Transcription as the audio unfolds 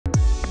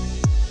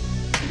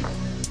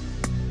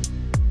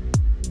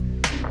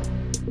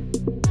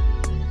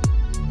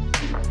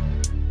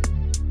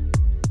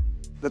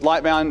The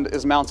light band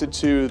is mounted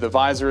to the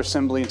visor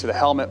assembly, to the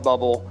helmet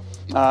bubble.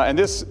 And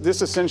this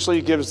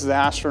essentially gives the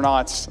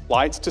astronauts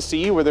lights to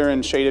see where they're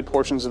in shaded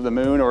portions of the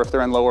moon, or if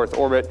they're in low Earth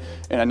orbit.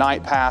 In a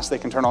night pass, they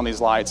can turn on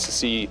these lights to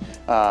see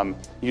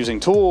using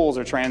tools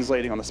or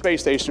translating on the space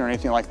station or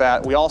anything like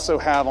that. We also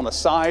have on the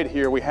side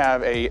here, we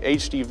have a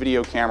HD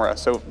video camera.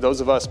 So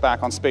those of us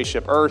back on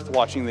Spaceship Earth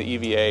watching the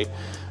EVA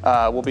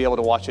will be able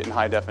to watch it in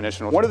high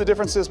definition. One of the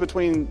differences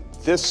between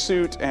this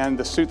suit and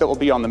the suit that will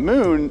be on the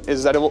moon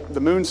is that the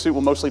moon suit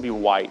will mostly be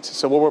white.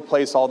 So we'll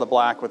replace all the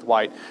black with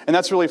white. And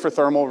that's really for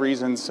thermal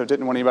reasons, so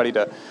didn't want anybody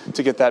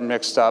to get that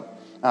mixed up.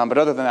 But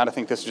other than that, I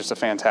think this is just a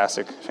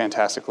fantastic,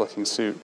 fantastic looking suit.